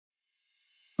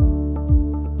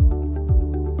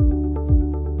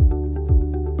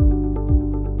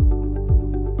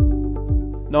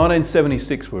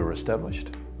1976 we were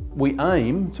established. We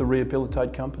aim to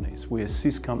rehabilitate companies. We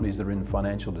assist companies that are in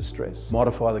financial distress,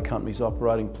 modify the company's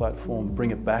operating platform,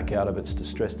 bring it back out of its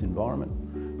distressed environment,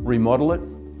 remodel it,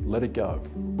 let it go.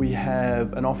 We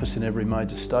have an office in every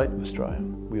major state of Australia.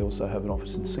 We also have an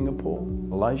office in Singapore,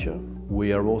 Malaysia.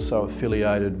 We are also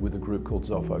affiliated with a group called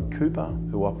Zoffo Cooper,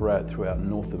 who operate throughout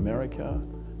North America,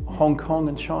 Hong Kong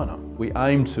and China. We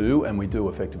aim to, and we do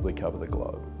effectively cover the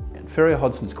globe. And Ferrier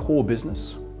Hodgson's core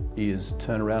business is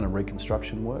turnaround and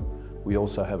reconstruction work. We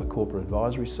also have a corporate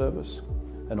advisory service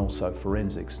and also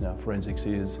forensics. Now, forensics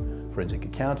is forensic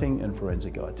accounting and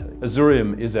forensic IT.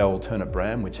 Azurium is our alternate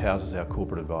brand, which houses our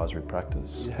corporate advisory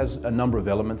practice. It has a number of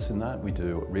elements in that. We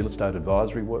do real estate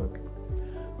advisory work.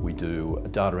 We do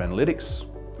data analytics,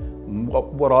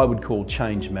 what I would call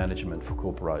change management for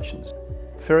corporations.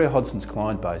 Ferrier Hodgson's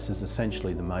client base is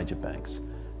essentially the major banks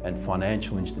and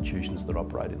financial institutions that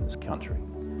operate in this country.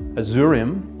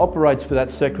 Azurium operates for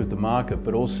that sector of the market,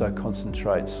 but also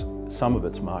concentrates some of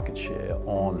its market share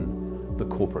on the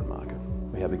corporate market.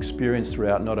 We have experience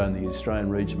throughout not only the Australian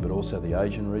region, but also the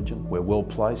Asian region. We're well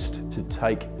placed to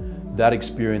take that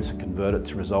experience and convert it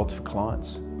to results for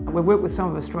clients. We've worked with some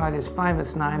of Australia's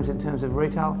famous names in terms of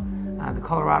retail, the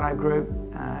Colorado Group,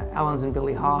 Allens and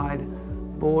Billy Hyde,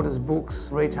 Borders Books.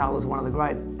 Retail is one of the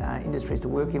great industries to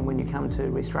work in when you come to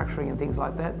restructuring and things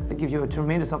like that. It gives you a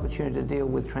tremendous opportunity to deal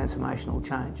with transformational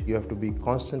change. You have to be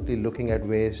constantly looking at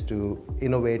ways to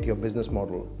innovate your business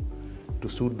model to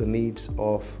suit the needs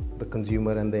of the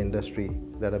consumer and the industry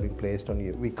that are being placed on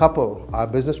you. We couple our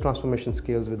business transformation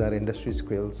skills with our industry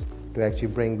skills to actually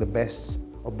bring the best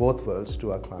of both worlds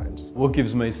to our clients. What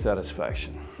gives me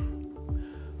satisfaction?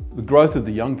 The growth of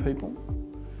the young people.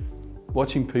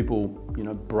 Watching people,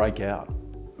 break out,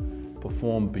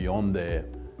 perform beyond their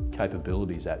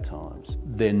capabilities at times.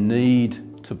 Their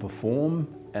need to perform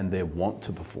and their want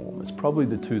to perform. It's probably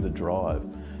the two that drive.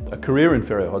 A career in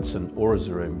Ferrier Hodgson or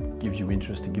Azurium gives you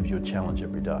interest, it gives you a challenge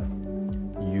every day.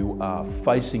 You are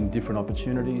facing different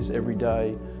opportunities every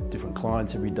day, different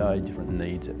clients every day, different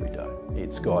needs every day.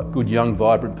 It's got good, young,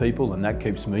 vibrant people, and that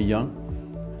keeps me young,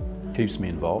 keeps me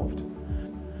involved.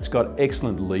 It's got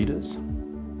excellent leaders,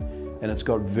 and it's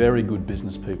got very good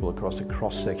business people across a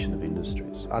cross-section of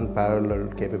industries.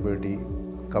 Unparalleled capability,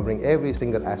 covering every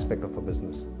single aspect of a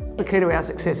business. The key to our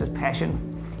success is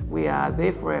passion. We are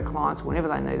there for our clients whenever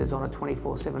they need us on a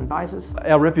 24/7 basis.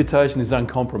 Our reputation is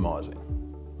uncompromising.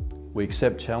 We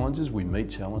accept challenges, we meet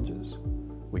challenges,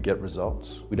 we get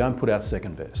results. We don't put out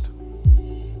second best.